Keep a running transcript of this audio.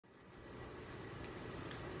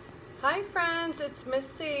Hi friends, it's Miss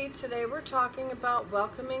C. Today we're talking about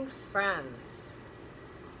welcoming friends.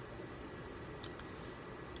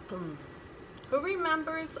 Who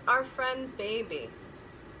remembers our friend Baby?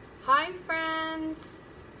 Hi friends.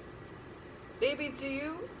 Baby, do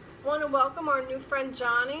you want to welcome our new friend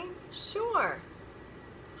Johnny? Sure.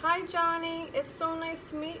 Hi Johnny, it's so nice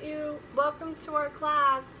to meet you. Welcome to our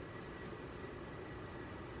class.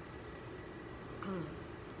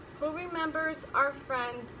 Who remembers our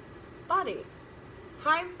friend Buddy?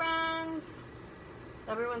 Hi friends.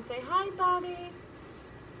 Everyone say hi, Buddy.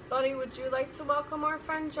 Buddy, would you like to welcome our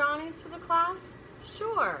friend Johnny to the class?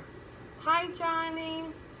 Sure. Hi Johnny.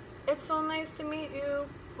 It's so nice to meet you.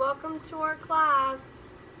 Welcome to our class.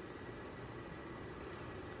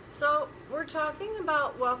 So we're talking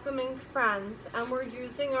about welcoming friends and we're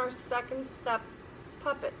using our second step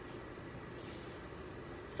puppets.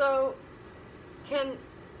 So can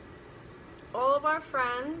all of our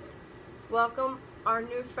friends welcome our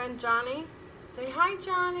new friend Johnny? Say hi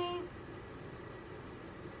Johnny.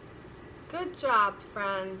 Good job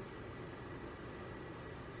friends.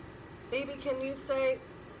 Baby, can you say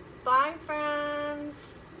bye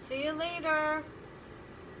friends? See you later.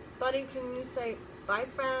 Buddy, can you say bye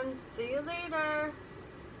friends? See you later.